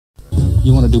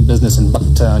you want to do business in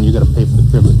Bucktown, you got to pay for the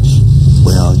privilege.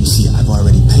 Well, you see, I've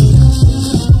already paid.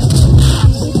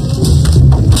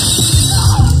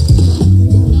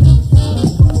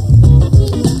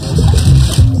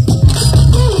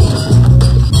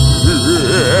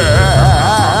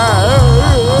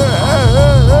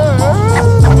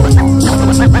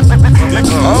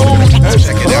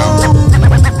 Check it out.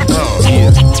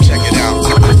 Yeah, check it out.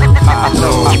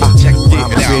 Check it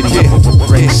out.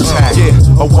 Race tag.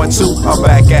 Yeah, a 1-2, I'm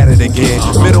back at it again.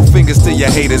 Middle fingers to your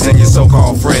haters and your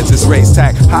so-called friends. It's race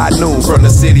tag, high noon from the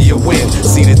city of wind.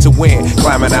 Seated to win,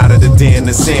 climbing out of the den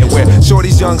of sin. Where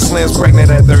shorty's young slims pregnant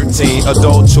at 13.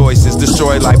 Adult choices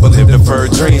destroy life but live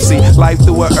deferred dreams. See life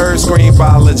through a earth screen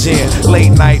bottle of gin.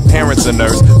 Late night, parents a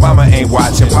nurse. Mama ain't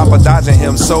watching, Papa dodging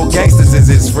him. So gangsters is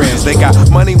his friends. They got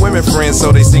money, women friends,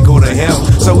 so they sequel to him.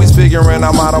 So he's figuring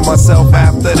I'm out of myself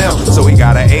after them. So he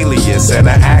got an alias and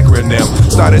an acronym.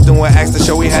 Started doing acts to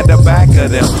show he had the back of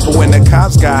them. But when the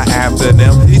cops got after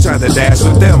them, he tried to dash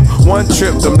with them. One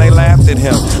tripped them, they laughed at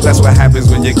him. That's what happens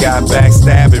when you got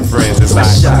backstabbing friends. It's like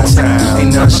Shot-town,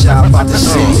 ain't nothing shy about the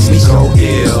city. We so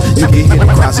ill, you get hit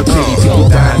across the pity. People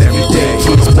dying every day,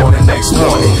 kids born the next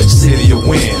morning. City of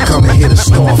wind, come and hit a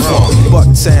storm from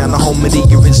Bucktown, the home of the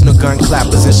original gun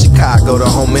clappers. In Chicago, the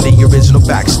home of the original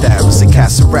backstabbers. And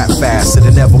cats rap faster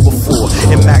than ever before.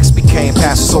 And Max became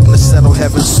pastors, hoping to settle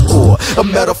heaven's score. A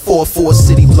metaphor for a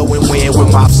city blowing wind, where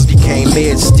mobsters became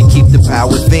mayors just to keep the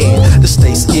power thin. The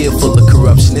state's ill, full of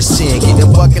corruption and sin.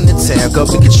 Getting buck in the town,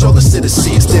 government controlling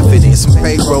citizens. Dividends and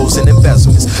payrolls and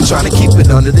investments, trying to keep it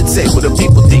under the table. The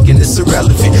people thinking it's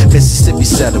irrelevant. Mississippi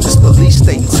settlements, police,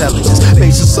 state intelligence,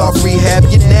 bases off rehab,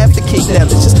 you have to kick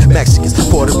negligence. Mexicans,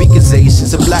 Puerto Ricans,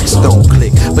 Asians, and blacks don't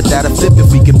click, but that'll flip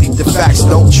if we can beat the facts.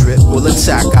 Don't trip, we'll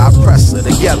attack our oppressor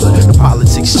together. The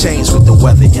politics change with the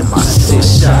weather in my city.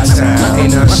 Shot-town,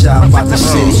 ain't nothing shy about the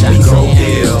city. We go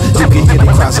ill, you can hit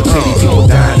across the pity. People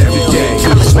dying every day,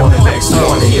 kids born the next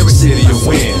morning. City of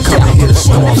wind, come and hit a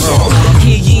storm song.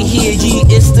 Hear ye,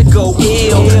 it's to go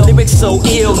ill. Lyrics so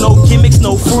ill, no gimmicks,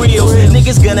 no frills.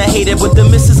 Niggas gonna hate it, but the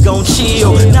missus gon'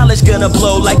 chill. Knowledge gonna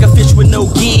blow like a fish with no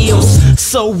gills.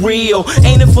 So real,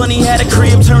 ain't it funny how the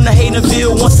crib turn to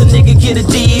Haydenville once a nigga get a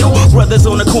deal? Brothers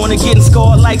on the corner getting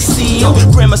scarred like seal.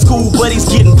 Grammar school buddies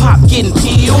getting popped, getting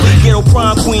peeled. Ghetto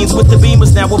prom queens with the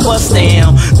beamers now a bust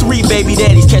down. 3 baby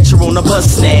daddies catch her on the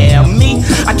bus now. Me,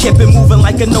 I kept it moving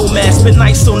like a nomad. Spent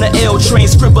nights on the L train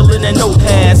scribbling in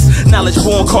notepads. Knowledge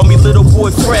born call me little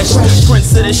boy fresh.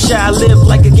 Prince of the shy, live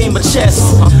like a game of chess.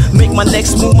 Make my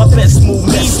next move my best move.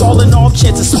 Me falling off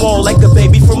chances small like a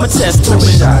baby from a test tube.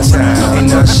 Shot-town, ain't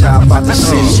nothing shy about the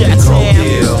city. We go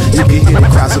ill, you can hit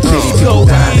across the pity. People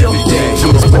dying every day,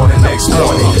 kids born the next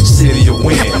morning. City of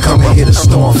wind, come and hit a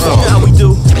storm from. How we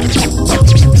do?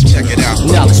 Check it out.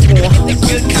 Knowledge born.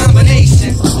 Good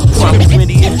combination.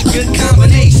 Primeridian. Good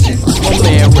combination. My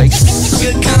man race.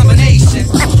 Good combination.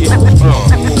 Yeah.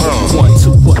 1,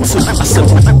 2, 1, 2. I said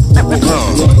 1,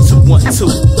 2, 1,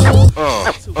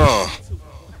 2.